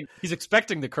throwing it. He's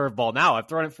expecting the curveball now. I've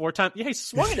thrown it 4 times. Yeah, he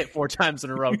swung at it 4 times in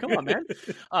a row. Come on, man.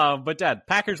 But Dad,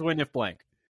 Packers win if blank.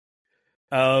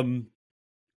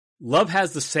 Love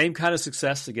has the same kind of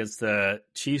success against the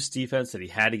Chiefs defense that he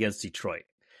had against Detroit.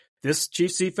 This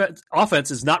Chiefs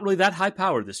offense is not really that high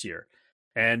powered this year,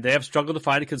 and they have struggled to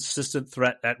find a consistent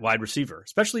threat at wide receiver,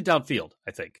 especially downfield,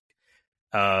 I think.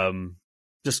 A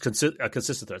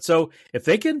consistent threat. So if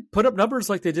they can put up numbers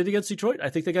like they did against Detroit,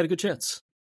 I think they got a good chance.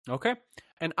 Okay.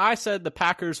 And I said the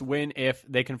Packers win if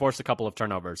they can force a couple of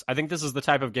turnovers. I think this is the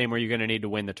type of game where you're going to need to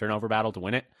win the turnover battle to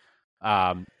win it.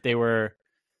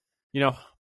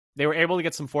 They were able to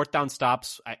get some 4th down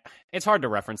stops. It's hard to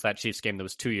reference that Chiefs game that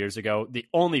was 2 years ago. The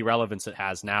only relevance it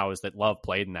has now is that Love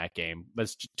played in that game.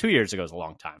 But 2 years ago is a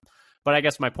long time. But I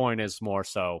guess my point is more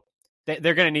so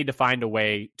they're going to need to find a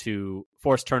way to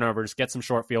force turnovers, get some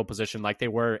short field position like they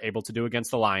were able to do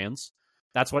against the Lions.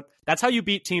 That's how you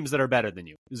beat teams that are better than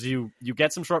you. Is you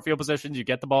get some short field positions, you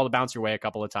get the ball to bounce your way a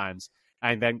couple of times,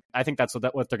 and then I think that's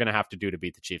what they're going to have to do to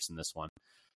beat the Chiefs in this one.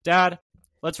 Dad,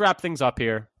 let's wrap things up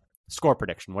here. Score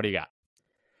prediction. What do you got?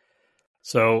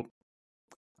 So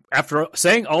after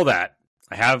saying all that,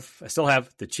 I still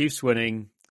have the Chiefs winning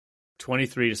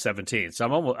 23-17.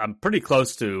 So I'm pretty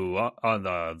close to on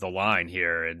the line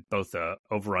here in both the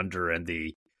over under and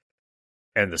the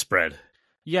spread.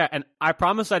 Yeah, and I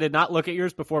promise I did not look at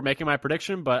yours before making my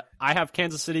prediction, but I have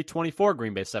Kansas City 24,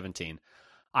 Green Bay 17.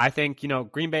 I think,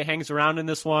 Green Bay hangs around in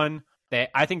this one.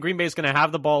 I think Green Bay is going to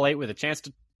have the ball late with a chance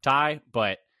to tie,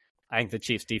 but I think the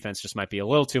Chiefs defense just might be a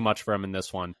little too much for them in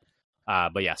this one.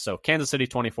 But yeah, so Kansas City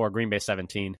 24, Green Bay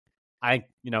 17.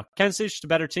 Kansas City's just a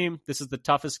better team. This is the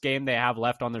toughest game they have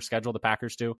left on their schedule, the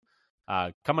Packers do.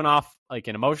 Coming off an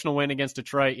emotional win against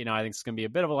Detroit, I think it's going to be a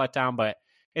bit of a letdown, but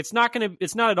it's not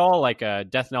at all like a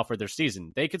death knell for their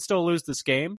season. They could still lose this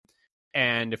game,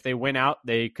 and if they win out,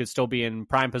 they could still be in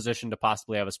prime position to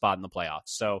possibly have a spot in the playoffs.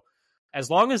 So as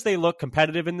long as they look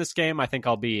competitive in this game, I think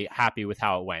I'll be happy with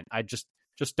how it went. I just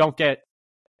don't get,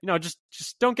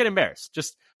 just don't get embarrassed.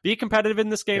 Just be competitive in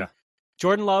this game. Yeah.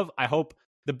 Jordan Love, I hope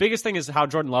the biggest thing is how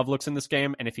Jordan Love looks in this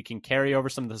game, and if he can carry over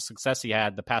some of the success he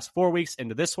had the past 4 weeks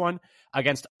into this one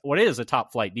against what is a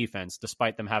top flight defense,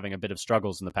 despite them having a bit of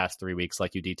struggles in the past 3 weeks,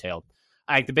 like you detailed.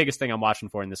 I think the biggest thing I'm watching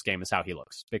for in this game is how he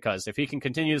looks, because if he can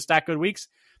continue to stack good weeks,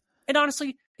 and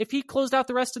honestly, if he closed out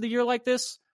the rest of the year like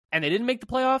this and they didn't make the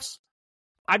playoffs,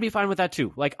 I'd be fine with that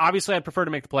too. Like, obviously, I'd prefer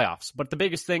to make the playoffs, but the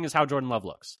biggest thing is how Jordan Love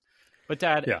looks. But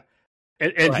Dad, yeah,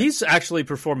 and he's actually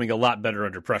performing a lot better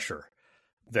under pressure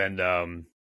than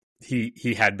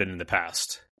he had been in the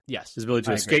past. Yes, his ability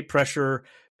to escape pressure,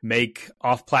 make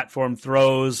off-platform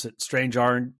throws at strange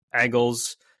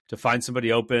angles to find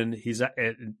somebody open.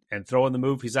 And throw in the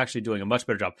move. He's actually doing a much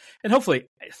better job. And hopefully,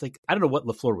 I don't know what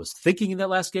LaFleur was thinking in that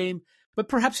last game, but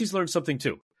perhaps he's learned something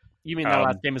too. You mean that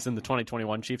last game is in the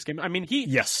 2021 Chiefs game? I mean, he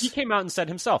came out and said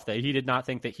himself that he did not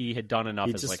think that he had done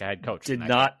enough as like a head coach. Did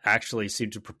not actually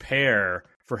seem to prepare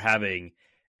for having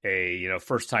a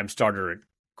first-time starter at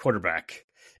quarterback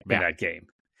in that game.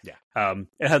 Yeah. And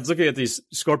I was looking at these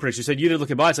score predictions. You said you didn't look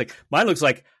at mine. It's like mine looks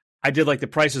like I did like the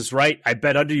Price is Right. I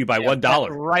bet under you by $1.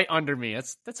 Right under me.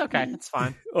 That's okay. That's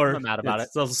fine. I'm not mad about it.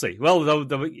 Let's see. Well,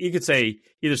 you could say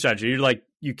either strategy. You're like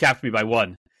you capped me by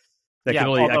 $1. I can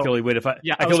only win if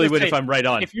if I'm right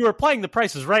on. If you were playing the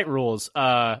Price is Right rules,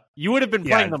 you would have been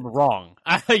playing them wrong.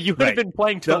 You would have been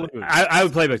playing to lose. I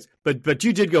would play, but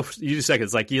you did go. You just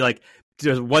seconds like you like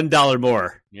just $1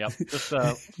 more. Yep, just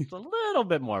a little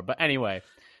bit more. But anyway,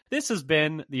 this has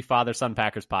been the Father Son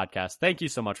Packers podcast. Thank you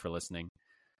so much for listening.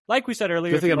 Like we said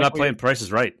earlier, I think I'm not playing Price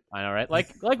is Right. I know, right?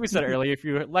 Like we said earlier, if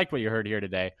you liked what you heard here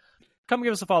today, come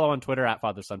give us a follow on Twitter at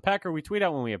FatherSonPacker. We tweet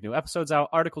out when we have new episodes out,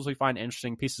 articles we find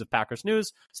interesting, pieces of Packers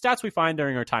news, stats we find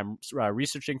during our time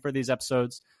researching for these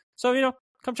episodes. So,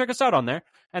 come check us out on there.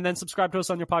 And then subscribe to us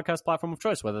on your podcast platform of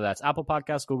choice, whether that's Apple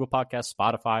Podcasts, Google Podcasts,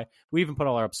 Spotify. We even put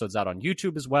all our episodes out on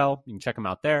YouTube as well. You can check them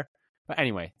out there. But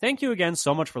anyway, thank you again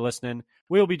so much for listening.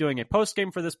 We will be doing a post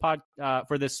game for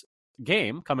this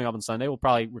game coming up on Sunday. We'll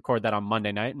probably record that on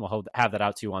Monday night, and we'll have that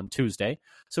out to you on Tuesday.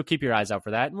 So keep your eyes out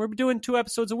for that. And we're doing 2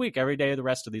 episodes a week every day of the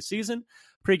rest of the season,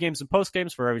 pre-games and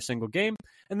post-games for every single game.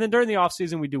 And then during the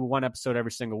offseason, we do 1 episode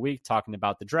every single week talking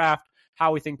about the draft,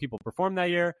 how we think people perform that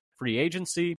year, free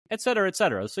agency, et cetera, et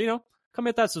cetera. So, come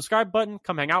hit that subscribe button,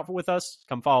 come hang out with us,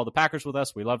 come follow the Packers with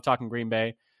us. We love talking Green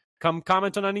Bay. Come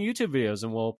comment on any YouTube videos,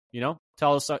 and we'll,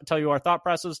 tell you our thought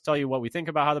process, tell you what we think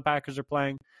about how the Packers are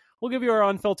playing. We'll give you our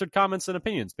unfiltered comments and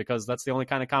opinions, because that's the only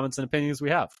kind of comments and opinions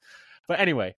we have. But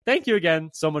anyway, thank you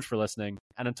again so much for listening.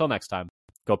 And until next time,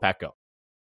 go Pack Go.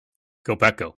 Go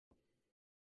Pack Go.